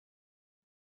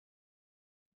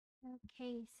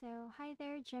Okay, so hi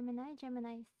there,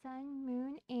 Gemini, Sun,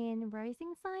 Moon, and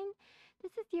Rising sign.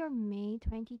 This is your May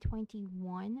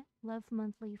 2021 Love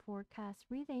Monthly Forecast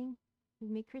reading with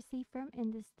me, Krissy from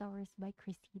InTheStars by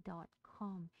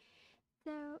Krissy.com.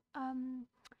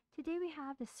 Today we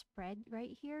have the spread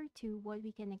right here to what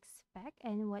we can expect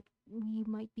and what we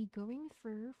might be going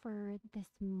through for this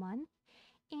month.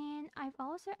 And I've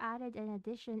also added an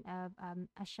addition of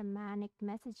a shamanic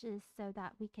messages so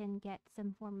that we can get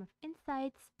some form of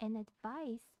insights and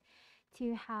advice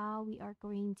to how we are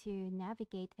going to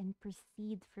navigate and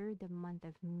proceed through the month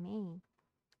of May.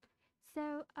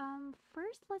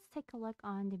 First, let's take a look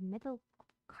on the middle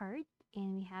card.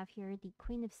 And we have here the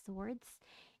Queen of Swords.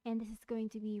 And this is going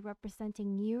to be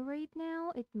representing you right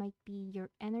now. It might be your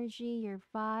energy, your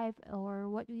vibe, or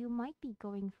what you might be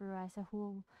going through as a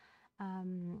whole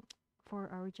um, for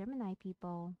our Gemini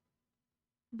people.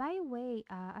 By the way,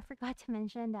 I forgot to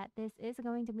mention that this is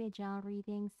going to be a general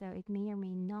reading, so it may or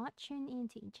may not tune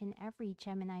into each and every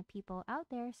Gemini people out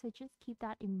there, so just keep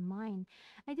that in mind.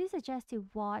 I do suggest to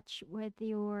watch with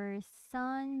your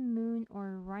sun, moon,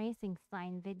 or rising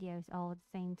sign videos all at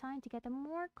the same time to get a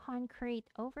more concrete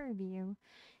overview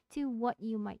to what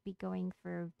you might be going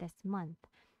through this month.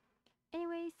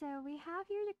 Anyway, so we have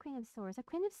here the Queen of Swords. The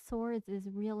Queen of Swords is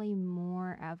really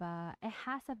more of it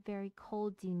has a very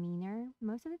cold demeanor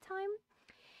most of the time.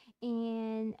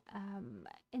 And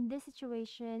in this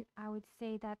situation, I would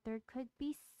say that there could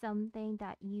be something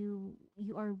that you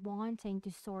are wanting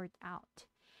to sort out.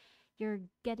 You're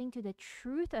getting to the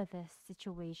truth of this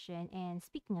situation. And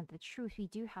speaking of the truth, we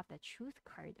do have the truth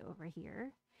card over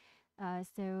here.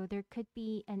 So there could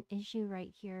be an issue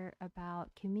right here about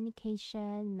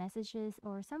communication, messages,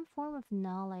 or some form of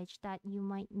knowledge that you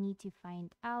might need to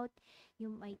find out. You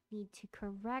might need to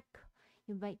correct.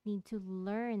 You might need to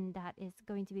learn that is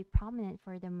going to be prominent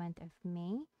for the month of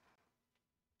May.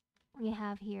 We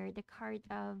have here the card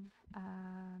of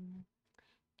um,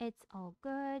 it's all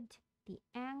good, the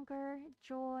anger,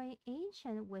 joy,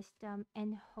 ancient wisdom,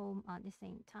 and home at the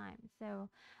same time. So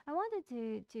I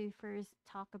wanted to first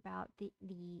talk about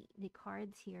the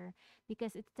cards here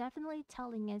because it's definitely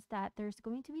telling us that there's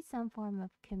going to be some form of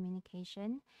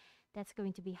communication that's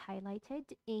going to be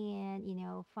highlighted and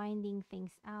finding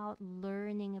things out,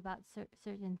 learning about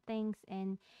certain things,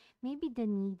 and maybe the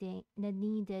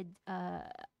needed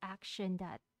action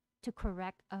that to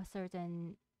correct a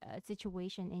certain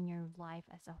situation in your life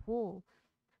as a whole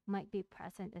might be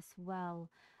present as well.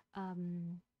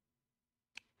 Um,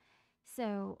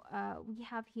 we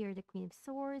have here the Queen of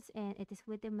Swords, and it is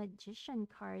with the Magician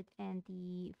card and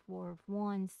the Four of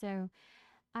Wands. So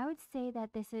I would say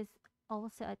that this is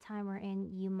also a time wherein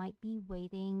you might be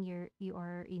waiting. You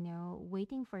are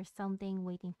waiting for something,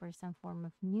 waiting for some form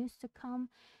of news to come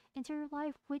into your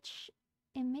life, which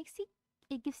it makes you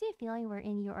it gives you a feeling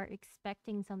wherein you are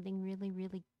expecting something really,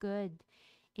 really good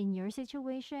in your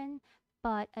situation,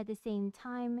 but at the same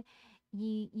time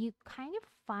you kind of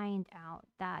find out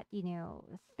that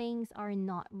things are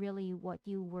not really what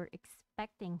you were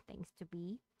expecting things to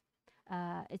be.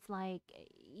 It's like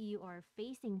you are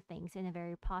facing things in a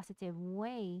very positive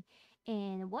way.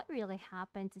 And what really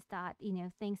happens is that,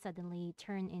 things suddenly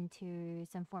turn into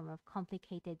some form of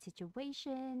complicated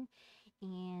situation.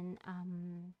 And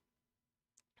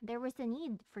there was a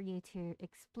need for you to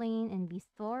explain and be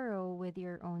thorough with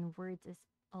your own words as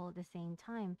all at the same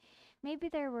time. Maybe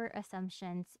there were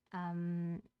assumptions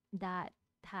that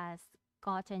has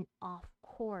gotten off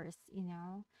course,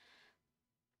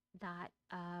 that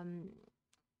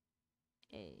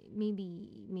maybe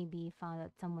you found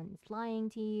out someone is lying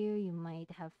to you. You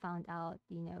might have found out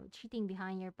cheating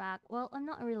behind your back. Well, I'm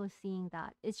not really seeing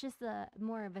that. It's just a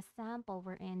more of a sample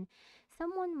wherein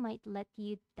someone might let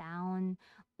you down,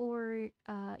 or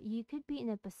you could be in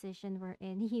a position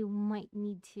wherein you might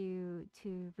need to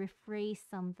rephrase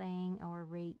something or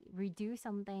redo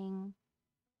something,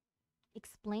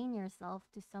 explain yourself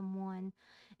to someone,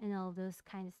 and all those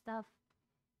kind of stuff,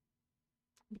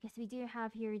 because we do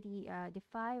have here the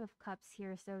Five of Cups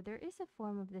here. So there is a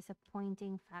form of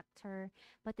disappointing factor,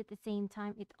 but at the same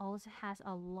time it also has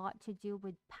a lot to do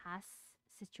with past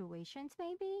situations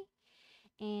maybe.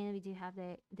 And we do have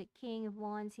the King of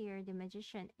Wands here, the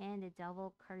Magician, and the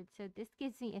Devil card. So this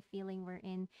gives me a feeling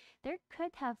wherein there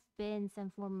could have been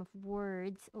some form of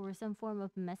words or some form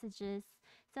of messages,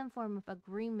 some form of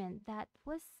agreement that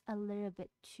was a little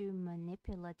bit too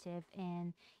manipulative.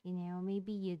 And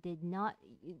maybe you did not.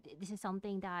 This is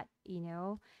something that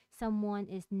someone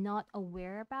is not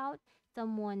aware about.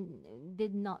 Someone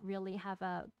did not really have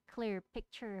a clear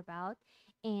picture about,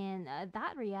 And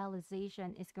that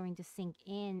realization is going to sink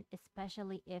in,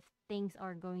 especially if things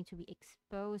are going to be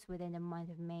exposed within the month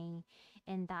of May.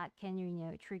 And that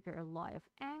can, trigger a lot of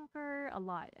anger, a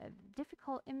lot of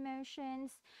difficult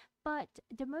emotions. But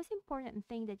the most important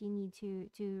thing that you need to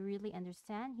really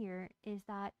understand here is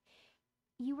that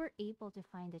you were able to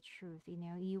find the truth.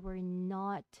 You were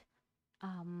not,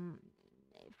 um,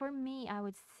 for me, I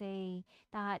would say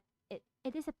that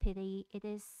it is a pity. It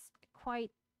is quite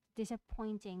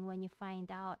disappointing when you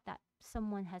find out that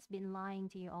someone has been lying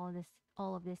to you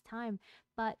all of this time.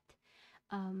 But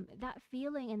that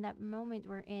feeling in that moment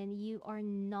we're in, you are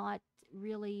not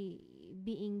really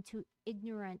being too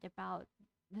ignorant about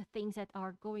the things that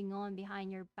are going on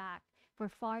behind your back for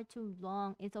far too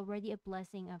long. It's already a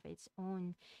blessing of its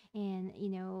own. And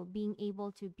being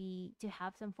able to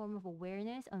have some form of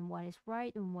awareness on what is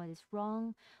right and what is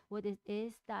wrong, what it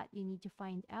is that you need to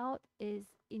find out is,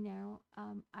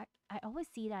 I always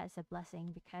see that as a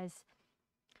blessing, because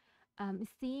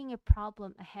seeing a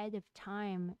problem ahead of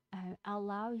time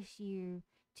allows you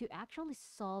to actually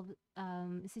solve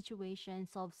situations,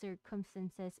 solve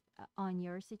circumstances on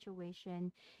your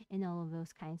situation, and all of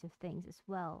those kinds of things as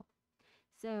well.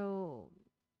 So,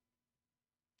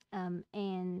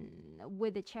 and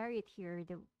with the chariot here,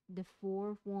 the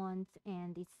four of wands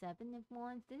and the seven of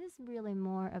wands, this is really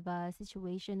more of a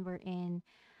situation wherein,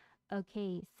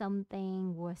 okay,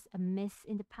 something was amiss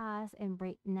in the past, and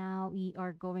right now we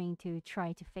are going to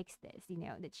try to fix this.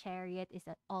 The chariot is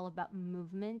all about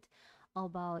movement, all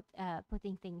about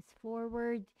putting things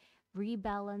forward,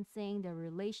 rebalancing the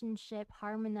relationship,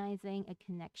 harmonizing a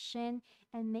connection,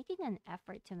 and making an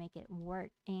effort to make it work.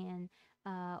 And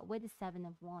with the seven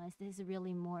of wands, this is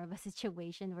really more of a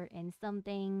situation where in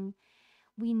something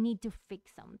we need to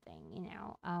fix something.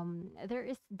 There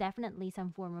is definitely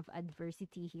some form of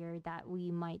adversity here that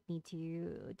we might need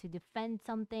to defend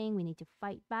something, we need to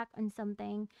fight back on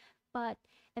something. But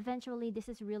eventually this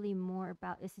is really more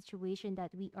about a situation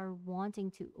that we are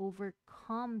wanting to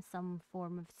overcome some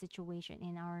form of situation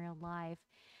in our life.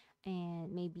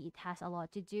 And maybe it has a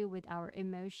lot to do with our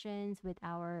emotions, with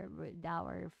our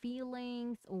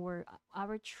feelings, or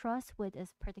our trust with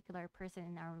this particular person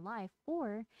in our life.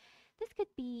 Or this could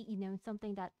be,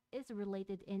 something that is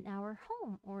related in our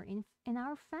home or in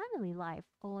our family life,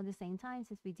 all at the same time,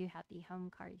 since we do have the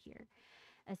home card here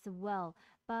as well.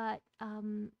 But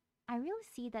I really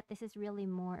see that this is really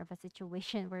more of a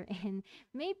situation wherein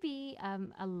maybe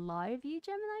a lot of you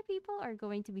Gemini people are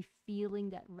going to be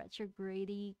feeling that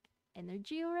retrograde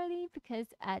energy already, because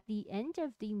at the end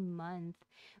of the month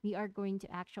we are going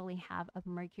to actually have a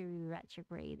Mercury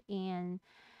retrograde. And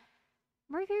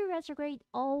Mercury retrograde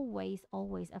always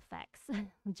affects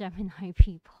Gemini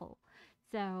people.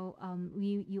 So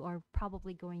you are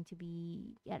probably going to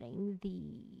be getting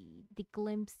the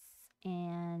glimpse,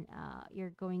 and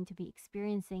you're going to be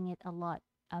experiencing it a lot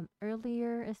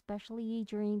earlier, especially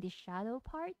during the shadow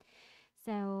part.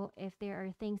 So if there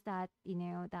are things that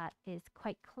that is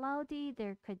quite cloudy,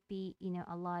 there could be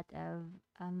a lot of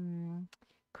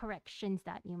corrections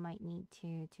that you might need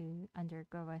to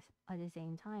undergo at the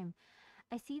same time.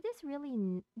 I see this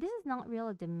really. This is not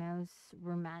really the most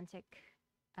romantic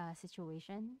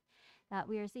situation that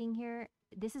we are seeing here.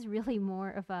 This is really more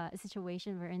of a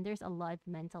situation wherein there's a lot of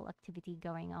mental activity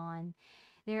going on.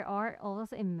 There are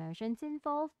also emotions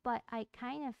involved, but I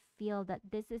kind of feel that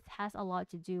has a lot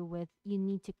to do with you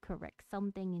need to correct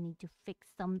something, you need to fix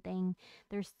something.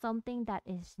 There's something that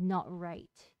is not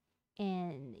right,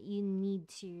 and you need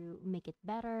to make it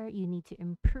better, you need to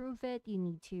improve it, you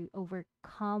need to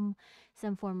overcome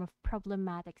some form of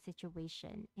problematic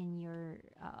situation in your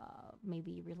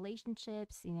maybe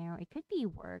relationships. It could be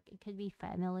work, it could be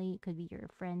family, it could be your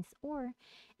friends, or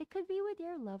it could be with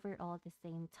your lover all at the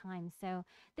same time. So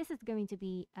this is going to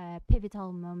be a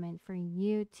pivotal moment for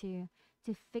you to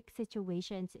fix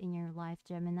situations in your life,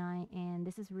 Gemini. And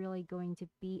this is really going to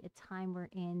be a time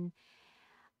wherein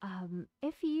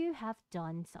if you have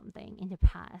done something in the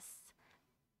past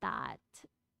that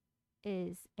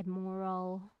is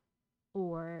immoral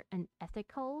or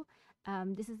unethical,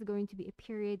 this is going to be a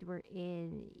period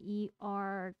wherein you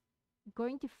are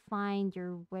going to find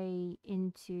your way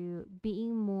into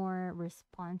being more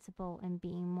responsible and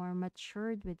being more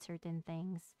matured with certain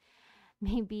things.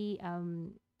 Maybe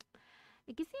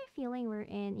it gives me a feeling we're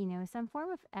in, some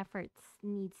form of efforts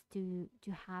needs to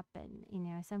happen.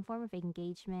 Some form of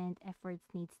engagement efforts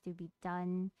needs to be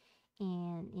done,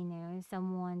 and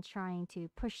someone trying to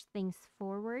push things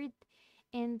forward.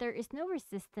 And there is no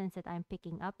resistance that I'm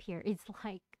picking up here. It's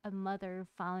like a mother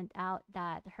found out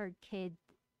that her kid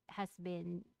has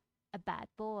been a bad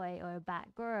boy or a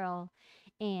bad girl,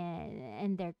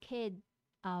 and their kid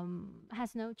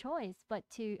has no choice but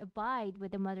to abide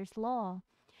with the mother's law.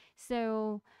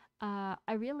 So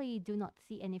I really do not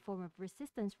see any form of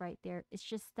resistance right there. It's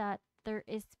just that there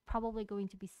is probably going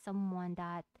to be someone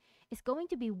that is going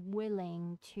to be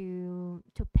willing to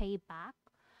pay back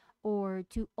or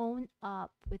to own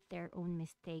up with their own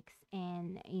mistakes,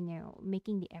 and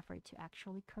making the effort to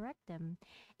actually correct them.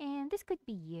 And this could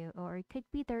be you, or it could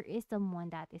be there is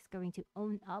someone that is going to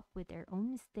own up with their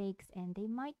own mistakes, and they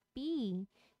might be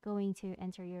going to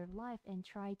enter your life and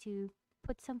try to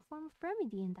put some form of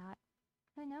remedy in that.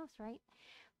 Who knows, right?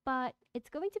 But it's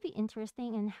going to be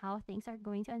interesting in how things are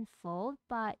going to unfold.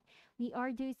 But we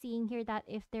are do seeing here that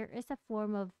if there is a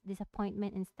form of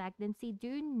disappointment and stagnancy,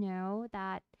 do know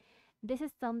that this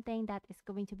is something that is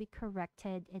going to be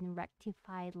corrected and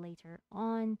rectified later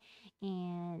on,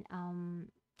 and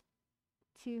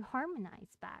to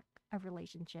harmonize back a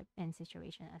relationship and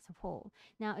situation as a whole.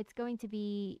 Now, it's going to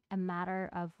be a matter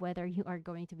of whether you are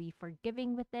going to be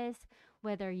forgiving with this,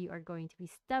 whether you are going to be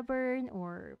stubborn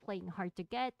or playing hard to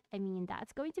get. I mean,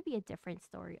 that's going to be a different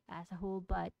story as a whole.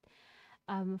 But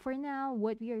for now,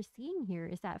 what we are seeing here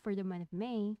is that for the month of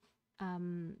May,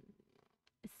 um,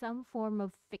 some form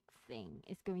of fixing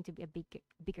is going to be a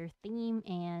bigger theme,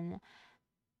 and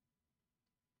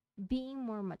being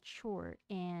more mature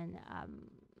and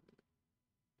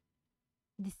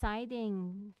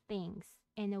deciding things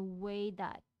in a way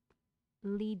that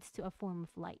leads to a form of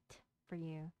light for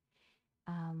you.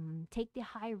 Take the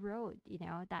high road,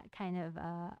 that kind of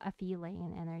a feeling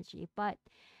and energy. But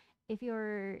if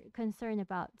you're concerned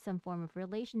about some form of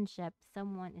relationship,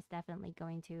 someone is definitely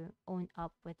going to own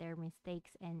up with their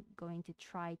mistakes and going to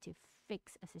try to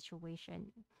fix a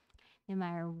situation, no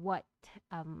matter what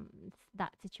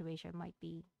that situation might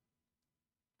be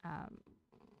um,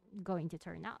 going to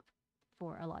turn out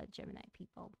for a lot of Gemini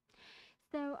people.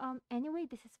 So, anyway,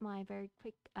 this is my very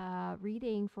quick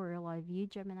reading for a lot of you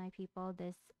Gemini people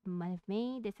this month of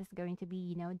May. This is going to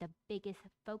be, the biggest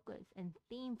focus and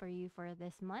theme for you for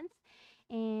this month.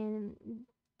 And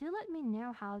do let me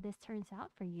know how this turns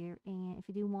out for you. And if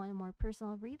you do want a more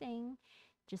personal reading,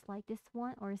 just like this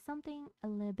one, or something a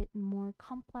little bit more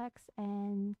complex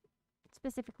and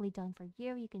specifically done for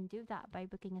you, you can do that by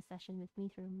booking a session with me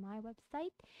through my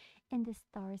website, in the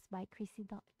stars by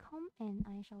Krissy.com. And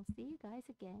I shall see you guys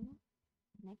again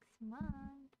next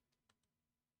month.